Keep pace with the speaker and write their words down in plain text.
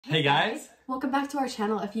Hey guys! Welcome back to our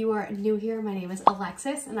channel. If you are new here, my name is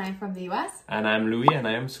Alexis and I am from the US. And I'm Louis and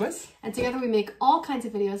I am Swiss. And together we make all kinds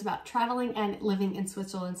of videos about traveling and living in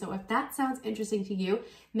Switzerland. So if that sounds interesting to you,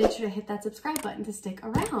 make sure to hit that subscribe button to stick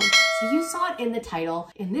around. So you saw it in the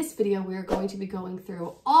title. In this video, we are going to be going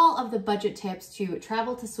through all of the budget tips to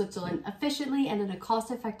travel to Switzerland efficiently and in a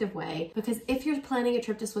cost-effective way. Because if you're planning a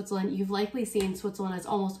trip to Switzerland, you've likely seen Switzerland as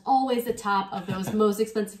almost always the top of those most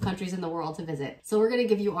expensive countries in the world to visit. So we're going to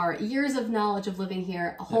give you our years of knowledge of living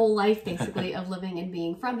here, a whole life basically of living and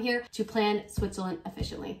being from here to plan Switzerland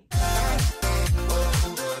efficiently.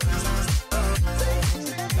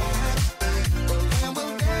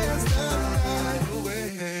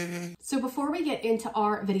 So before we get into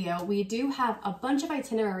our video, we do have a bunch of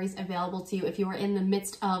itineraries available to you if you are in the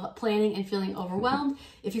midst of planning and feeling overwhelmed.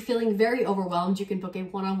 If you're feeling very overwhelmed, you can book a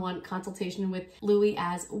one-on-one consultation with Louis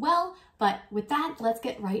as well. But with that, let's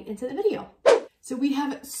get right into the video. So we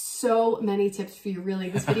have so many tips for you, really.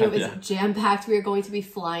 This video is jam-packed. We are going to be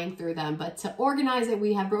flying through them, but to organize it,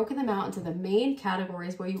 we have broken them out into the main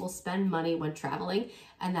categories where you will spend money when traveling,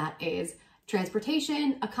 and that is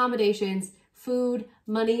transportation, accommodations, food,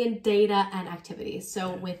 money and data, and activities.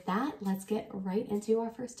 So with that, let's get right into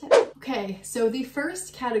our first tip. Okay, so the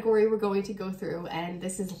first category we're going to go through, and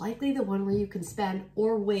this is likely the one where you can spend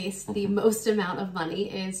or waste the most amount of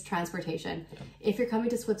money, is transportation. If you're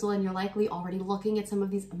coming to Switzerland, you're likely already looking at some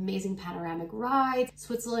of these amazing panoramic rides.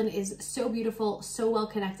 Switzerland is so beautiful, so well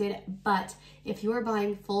connected, but if you are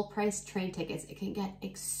buying full price train tickets, it can get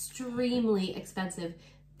extremely expensive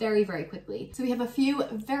very, very quickly. So we have a few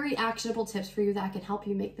very actionable tips for you that can help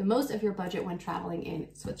you make the most of your budget when traveling in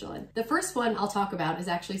Switzerland. The first one I'll talk about is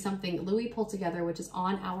actually something Louis pulled together, which is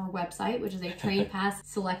on our website, which is a train pass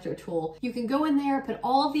selector tool. You can go in there, put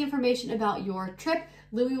all of the information about your trip.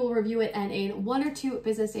 Louis will review it, and in 1 or 2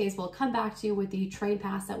 business days, we'll come back to you with the train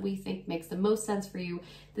pass that we think makes the most sense for you.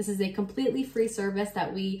 This is a completely free service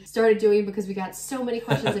that we started doing because we got so many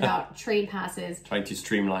questions about train passes. Trying to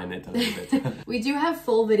streamline it a little bit. We do have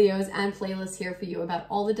full videos and playlists here for you about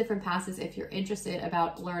all the different passes if you're interested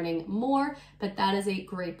about learning more, but that is a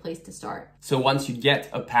great place to start. So once you get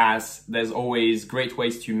a pass, there's always great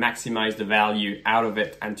ways to maximize the value out of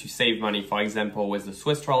it and to save money. For example, with the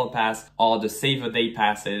Swiss Travel Pass or the Save a Day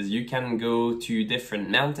passes, you can go to different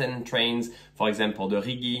mountain trains. For example, the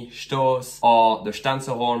Rigi, Stoss, or the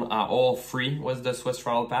Stanzerhorn are all free with the Swiss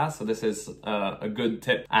Travel Pass. So this is a good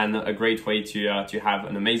tip and a great way to have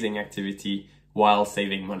an amazing activity while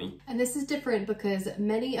saving money. And this is different because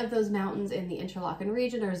many of those mountains in the Interlaken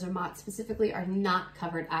region, or Zermatt specifically, are not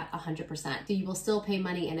covered at 100%. So you will still pay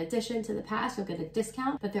money in addition to the pass, you'll get a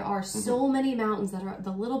discount, but there are so many mountains that are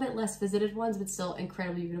the little bit less visited ones, but still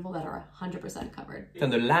incredibly beautiful, that are 100% covered.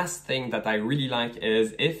 And the last thing that I really like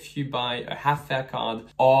is if you buy a half fare card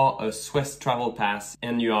or a Swiss Travel Pass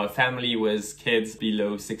and you are a family with kids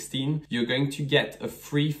below 16, you're going to get a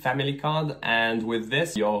free family card, and with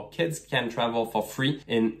this, your kids can travel for free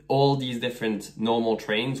in all these different normal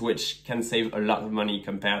trains, which can save a lot of money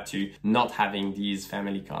compared to not having these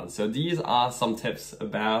family cards. So these are some tips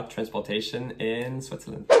about transportation in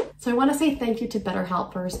Switzerland. So I want to say thank you to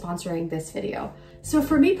BetterHelp for sponsoring this video. So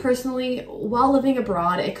for me personally, while living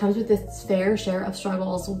abroad, it comes with its fair share of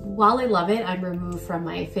struggles. While I love it, I'm removed from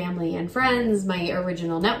my family and friends, my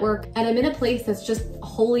original network, and I'm in a place that's just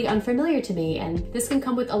wholly unfamiliar to me. And this can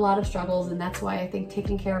come with a lot of struggles, and that's why I think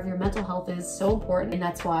taking care of your mental health is so important. And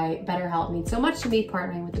that's why BetterHelp means so much to me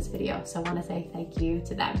partnering with this video. So I want to say thank you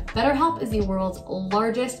to them. BetterHelp is the world's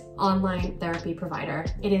largest online therapy provider.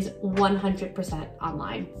 It is 100%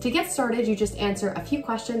 online. To get started, you just answer a few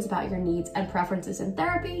questions about your needs and preferences in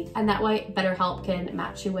therapy, and that way BetterHelp can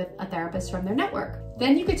match you with a therapist from their network.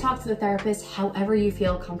 Then you could talk to the therapist however you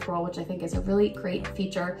feel comfortable, which I think is a really great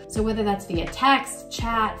feature. So whether that's via text,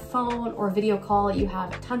 chat, phone, or video call, you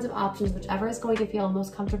have tons of options, whichever is going to feel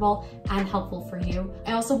most comfortable and helpful for you.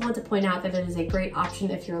 I also want to point out that it is a great option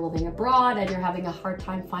if you're living abroad and you're having a hard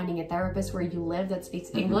time finding a therapist where you live that speaks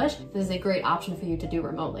English. This is a great option for you to do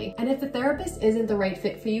remotely. And if the therapist isn't the right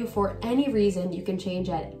fit for you for any reason, you can change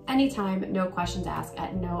at any time, no questions asked,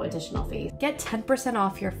 at no additional fees. Get 10%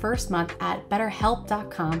 off your first month at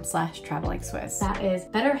betterhelp.com/travelingswiss. That is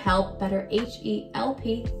BetterHelp,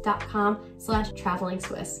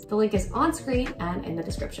 BetterHelp.com/travelingswiss. The link is on screen and in the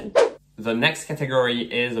description. The next category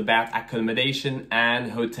is about accommodation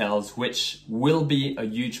and hotels, which will be a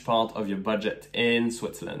huge part of your budget in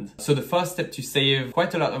Switzerland. So the first step to save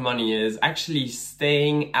quite a lot of money is actually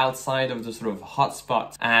staying outside of the sort of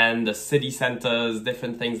hotspots and the city centers,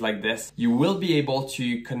 different things like this. You will be able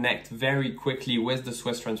to connect very quickly with the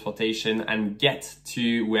Swiss transportation and get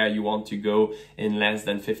to where you want to go in less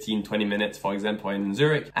than 15-20 minutes, for example, in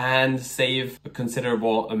Zurich, and save a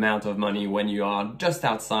considerable amount of money when you are just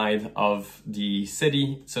outside of the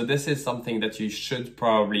city. So this is something that you should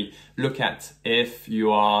probably look at if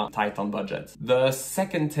you are tight on budget. The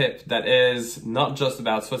second tip that is not just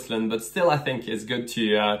about Switzerland, but still I think is good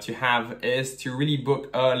to have, is to really book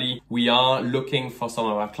early. We are looking for some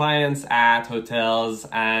of our clients at hotels,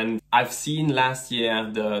 and I've seen last year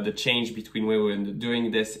the change between when we were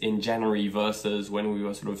doing this in January versus when we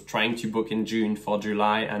were sort of trying to book in June for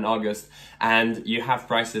July and August, and you have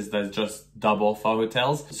prices that's just double for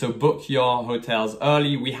hotels. So book your hotels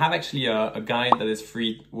early. We have actually a guide that is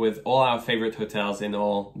free with all our favorite hotels in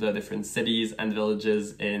all the different cities and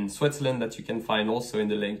villages in Switzerland that you can find also in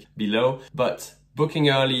the link below. But booking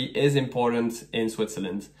early is important in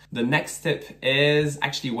Switzerland. The next tip is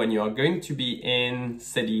actually when you are going to be in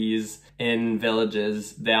cities, in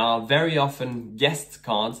villages, there are very often guest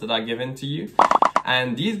cards that are given to you.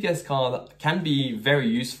 And these guest cards can be very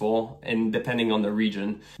useful depending on the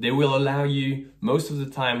region. They will allow you most of the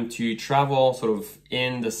time to travel sort of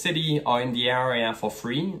in the city or in the area for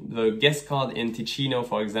free. The guest card in Ticino,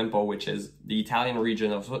 for example, which is the Italian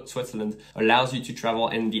region of Switzerland, allows you to travel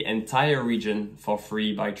in the entire region for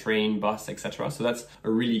free by train, bus, etc. So that's a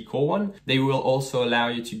really cool one. They will also allow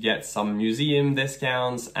you to get some museum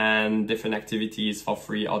discounts and different activities for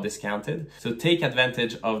free or discounted. So take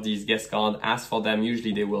advantage of these guest cards, ask for them.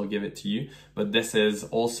 Usually they will give it to you, but this is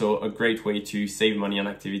also a great way to save money on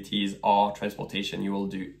activities or transportation you will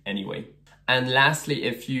do anyway. And lastly,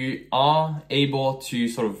 if you are able to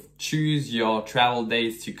sort of choose your travel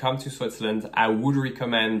dates to come to Switzerland, I would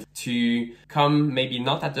recommend to come maybe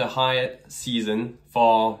not at the high season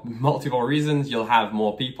for multiple reasons. You'll have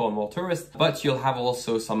more people, more tourists, but you'll have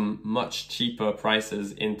also some much cheaper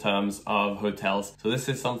prices in terms of hotels. So this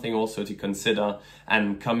is something also to consider,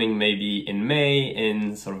 and coming maybe in May,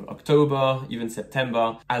 in sort of October, even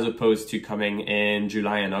September, as opposed to coming in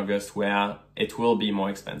July and August where it will be more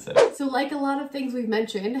expensive. So like a lot of things we've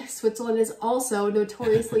mentioned, Switzerland is also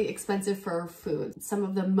notoriously expensive for food. Some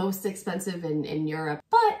of the most expensive in Europe,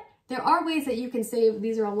 but there are ways that you can save.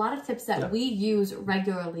 These are a lot of tips that we use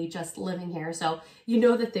regularly just living here, so you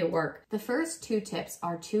know that they work. The first two tips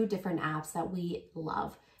are two different apps that we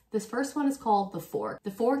love. This first one is called The Fork.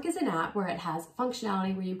 The Fork is an app where it has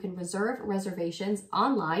functionality where you can reserve reservations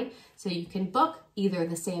online. So you can book either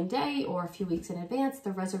the same day or a few weeks in advance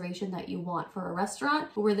the reservation that you want for a restaurant.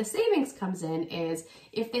 But where the savings comes in is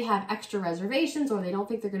if they have extra reservations or they don't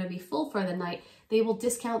think they're going to be full for the night, they will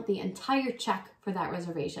discount the entire check for that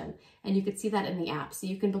reservation. And you could see that in the app. So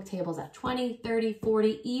you can book tables at 20, 30,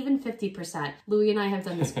 40, even 50%. Louis and I have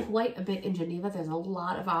done this quite a bit in Geneva. There's a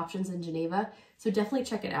lot of options in Geneva. So definitely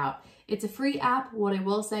check it out. It's a free app. What I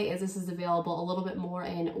will say is this is available a little bit more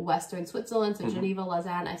in Western Switzerland. So Geneva,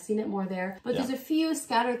 Lausanne, I've seen it more there. But there's a few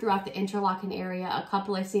scattered throughout the Interlaken area, a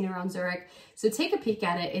couple I've seen around Zurich. So take a peek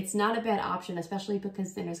at it. It's not a bad option, especially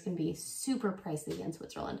because dinners can be super pricey in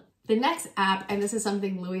Switzerland. The next app, and this is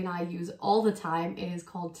something Louis and I use all the time, is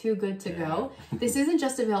called Too Good To Go. This isn't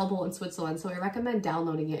just available in Switzerland, so I recommend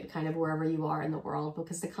downloading it kind of wherever you are in the world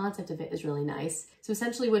because the concept of it is really nice. So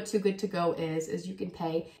essentially what Too Good To Go is you can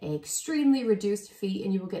pay an extremely reduced fee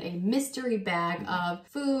and you will get a mystery bag of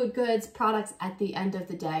food, goods, products at the end of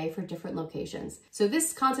the day for different locations. So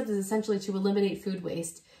this concept is essentially to eliminate food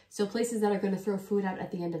waste. So places that are going to throw food out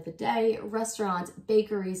at the end of the day, restaurants,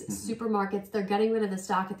 bakeries, supermarkets, they're getting rid of the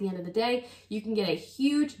stock at the end of the day. You can get a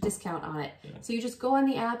huge discount on it. So you just go on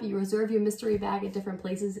the app, you reserve your mystery bag at different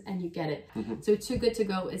places and you get it. So Too Good To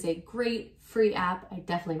Go is a great free app. I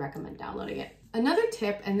definitely recommend downloading it. Another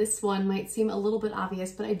tip, and this one might seem a little bit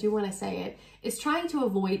obvious, but I do want to say it, is trying to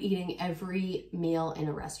avoid eating every meal in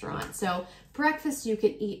a restaurant. So breakfast you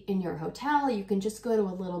can eat in your hotel. You can just go to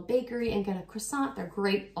a little bakery and get a croissant. They're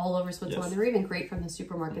great all over Switzerland. They're even great from the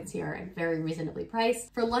supermarkets here and very reasonably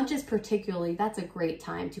priced. For lunches particularly, that's a great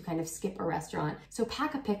time to kind of skip a restaurant. So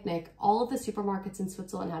pack a picnic. All of the supermarkets in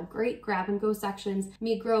Switzerland have great grab-and-go sections.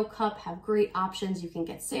 Migros, Cup have great options. You can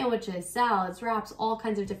get sandwiches, salads, wraps, all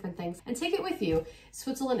kinds of different things, and take it with you.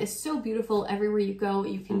 Switzerland is so beautiful everywhere you go.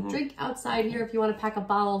 You can drink outside here if you want to pack a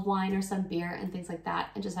bottle of wine or some beer and things like that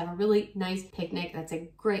and just have a really nice picnic. That's a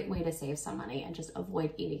great way to save some money and just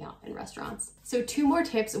avoid eating out in restaurants. So 2 more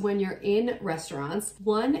tips when you're in restaurants.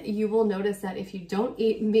 One, you will notice that if you don't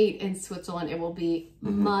eat meat in Switzerland, it will be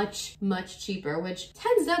much cheaper, which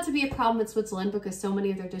tends not to be a problem in Switzerland because so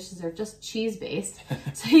many of their dishes are just cheese-based.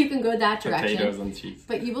 So you can go that direction. Potatoes and cheese.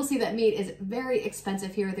 But you will see that meat is very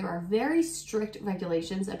expensive here. There are very strict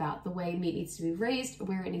regulations about the way meat needs to be raised,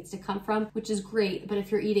 where it needs to come from, which is great. But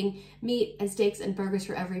if you're eating meat and steaks and burgers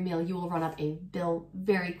for every meal, you will run up a bill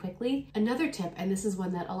very quickly. Another tip, and this is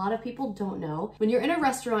one that a lot of people don't know, when you're in a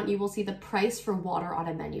restaurant, you will see the price for water on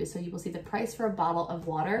a menu. So you will see the price for a bottle of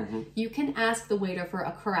water. You can ask the waiter for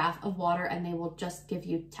a carafe of water and they will just give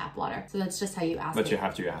you tap water. So that's just how you ask. But you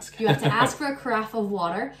have to ask. You have to ask for a carafe of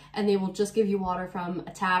water and they will just give you water from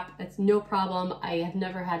a tap. That's no problem. I have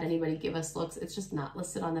never had anybody give us looks. It's just not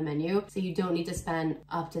listed on the menu. So you don't need to spend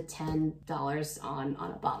up to $10 on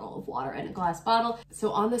a bottle of water and a glass bottle.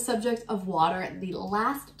 So on the subject of water, the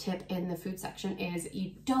last tip in the food section is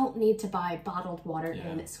you don't need to buy bottled water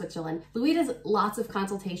in Switzerland. Louis does lots of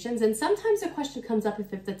consultations and sometimes the question comes up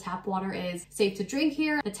if the tap water is safe to drink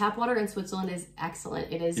here. The tap water in Switzerland is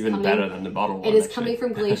excellent. It is even better than the bottled water. It is coming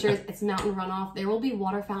from glaciers. It's mountain runoff. There will be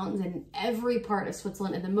water fountains in every part of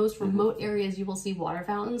Switzerland. In the most remote areas, you will see water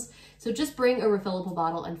fountains. So just bring a refillable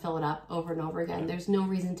bottle and fill it up over and over again. There's no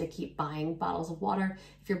reason to keep buying bottles of water.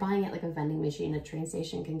 If you're buying at like a vending machine, a train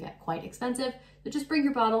station can get quite expensive. So just bring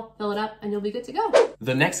your bottle, fill it up, and you'll be good to go.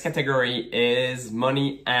 The next category is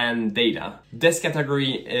money and data. This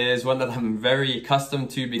category is one that I'm very accustomed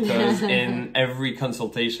to because in every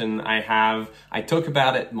consultation I talk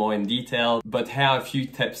about it more in detail, but here are a few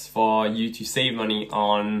tips for you to save money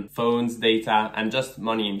on phones, data, and just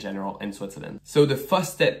money in general in Switzerland. So the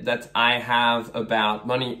first tip that I have about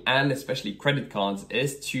money and especially credit cards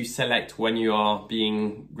is to select when you are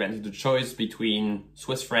being granted the choice between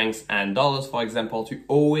Swiss francs and dollars, for example, to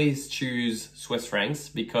always choose Swiss francs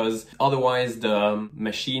because otherwise the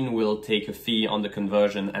machine will take a fee on the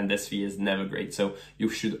conversion and this fee is never great. So you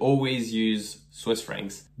should always use Swiss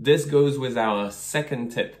francs. This goes with our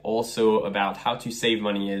second tip also about how to save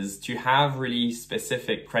money is to have really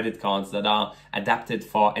specific credit cards that are adapted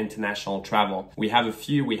for international travel. We have a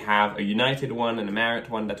few. We have a United one and a Marriott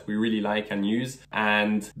one that we really like and use,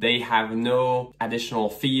 and they have no additional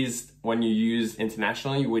fees when you use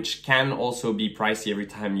internationally, which can also be pricey every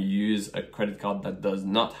time you use a credit card that does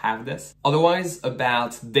not have this. Otherwise,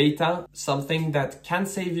 about data, something that can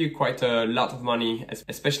save you quite a lot of money,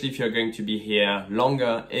 especially if you're going to be here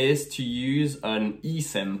longer, is to use an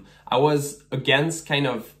eSIM. I was against kind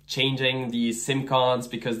of changing these SIM cards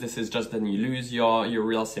because this is just then you lose your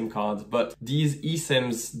real SIM cards. But these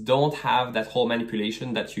eSIMs don't have that whole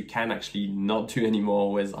manipulation that you can actually not do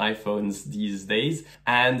anymore with iPhones these days.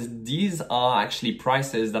 And these are actually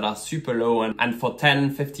prices that are super low and for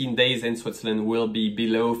 10-15 days in Switzerland will be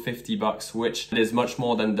below 50 bucks, which is much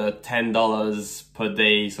more than the $10 per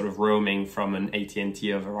day sort of roaming from an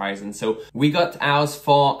AT&T or Verizon. So we got ours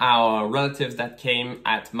for our relatives that came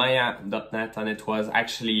at maya.net and it was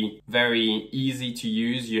actually very easy to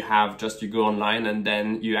use. You go online and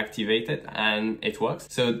then you activate it and it works.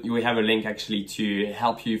 So we have a link actually to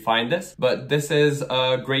help you find this, but this is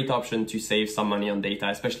a great option to save some money on data,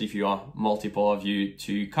 especially if you are multiple of you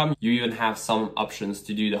to come. You even have some options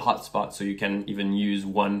to do the hotspot, so you can even use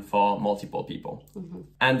one for multiple people.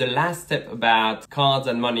 And the last tip about cards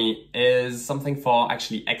and money is something for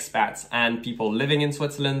actually expats and people living in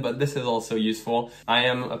Switzerland, but this is also useful. I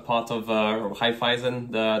am a part of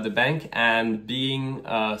Raiffeisen, the bank, and being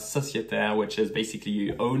a sociétaire, which is basically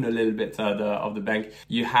you own a little bit of the bank,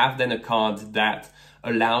 you have then a card that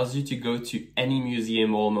allows you to go to any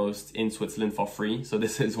museum almost in Switzerland for free. So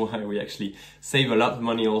this is why we actually save a lot of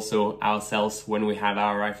money also ourselves when we have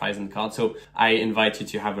our Raiffeisen card. So I invite you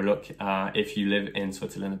to have a look if you live in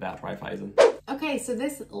Switzerland about Raiffeisen. Okay, so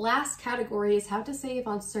this last category is how to save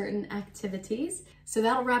on certain activities. So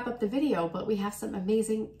that'll wrap up the video, but we have some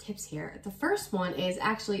amazing tips here. The first one is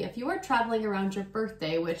actually if you are traveling around your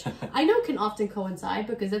birthday, which I know can often coincide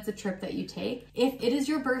because that's a trip that you take. If it is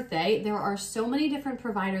your birthday, there are so many different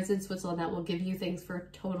providers in Switzerland that will give you things for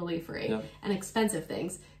totally free and expensive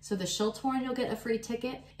things. So the Schilthorn, you'll get a free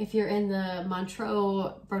ticket. If you're in the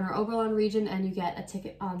Montreux, Berner Oberland region and you get a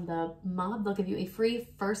ticket on the MOB, they'll give you a free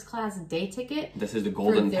first class day ticket. This is the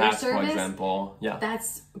Golden Pass, for example. Yeah.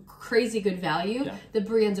 That's crazy good value. Yeah. The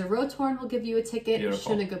Brienzer Rothorn will give you a ticket.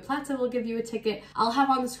 Beautiful. Schöne Plaza will give you a ticket. I'll have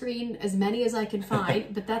on the screen as many as I can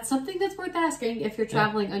find, but that's something that's worth asking. If you're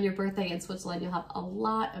traveling on your birthday in Switzerland, you'll have a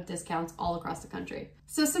lot of discounts all across the country.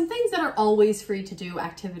 So some things that are always free to do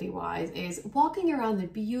activity-wise is walking around the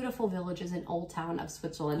beautiful villages in Old Town of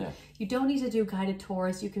Switzerland. Yeah. You don't need to do guided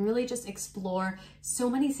tours. You can really just explore. So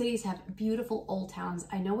many cities have beautiful old towns.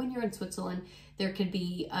 I know when you're in Switzerland, there could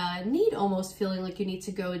be a need almost feeling like you need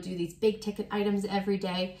to go do these big ticket items every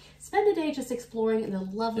day. Spend a day just exploring the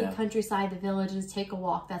lovely countryside, the villages, take a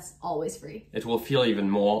walk. That's always free. It will feel even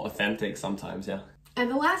more authentic sometimes, yeah. And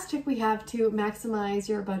the last trick we have to maximize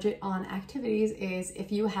your budget on activities is if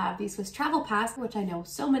you have the Swiss Travel Pass, which I know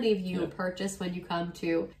so many of you purchase when you come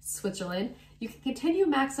to Switzerland, you can continue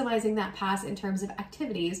maximizing that pass in terms of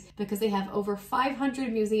activities because they have over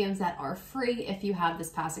 500 museums that are free if you have this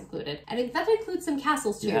pass included. And that includes some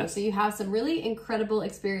castles too. Yes. So you have some really incredible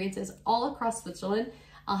experiences all across Switzerland.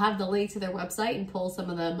 I'll have the link to their website and pull some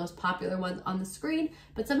of the most popular ones on the screen,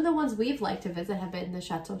 but some of the ones we've liked to visit have been the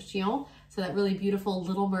Chateau Chillon, so that really beautiful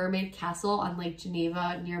Little Mermaid castle on Lake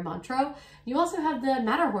Geneva near Montreux. You also have the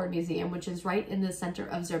Matterhorn Museum, which is right in the center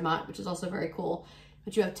of Zermatt, which is also very cool.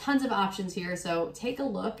 But you have tons of options here, so take a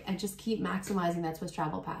look and just keep maximizing that Swiss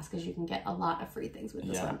Travel Pass because you can get a lot of free things with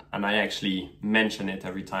this one. And I actually mention it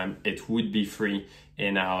every time. It would be free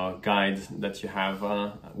in our guide that you have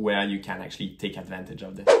where you can actually take advantage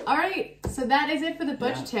of this. All right, so that is it for the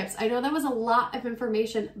budget tips. I know that was a lot of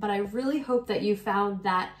information, but I really hope that you found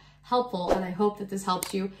that helpful, and I hope that this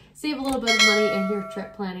helps you save a little bit of money in your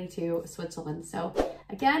trip planning to Switzerland. So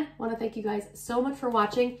again, want to thank you guys so much for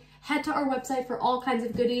watching. Head to our website for all kinds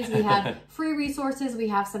of goodies. We have free resources. We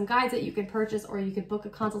have some guides that you can purchase, or you can book a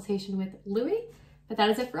consultation with Louis. But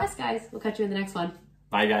that is it for us, guys. We'll catch you in the next one.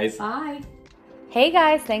 Bye, guys. Bye. Hey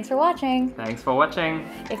guys, thanks for watching. Thanks for watching.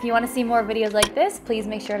 If you want to see more videos like this, please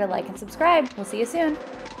make sure to like and subscribe. We'll see you soon.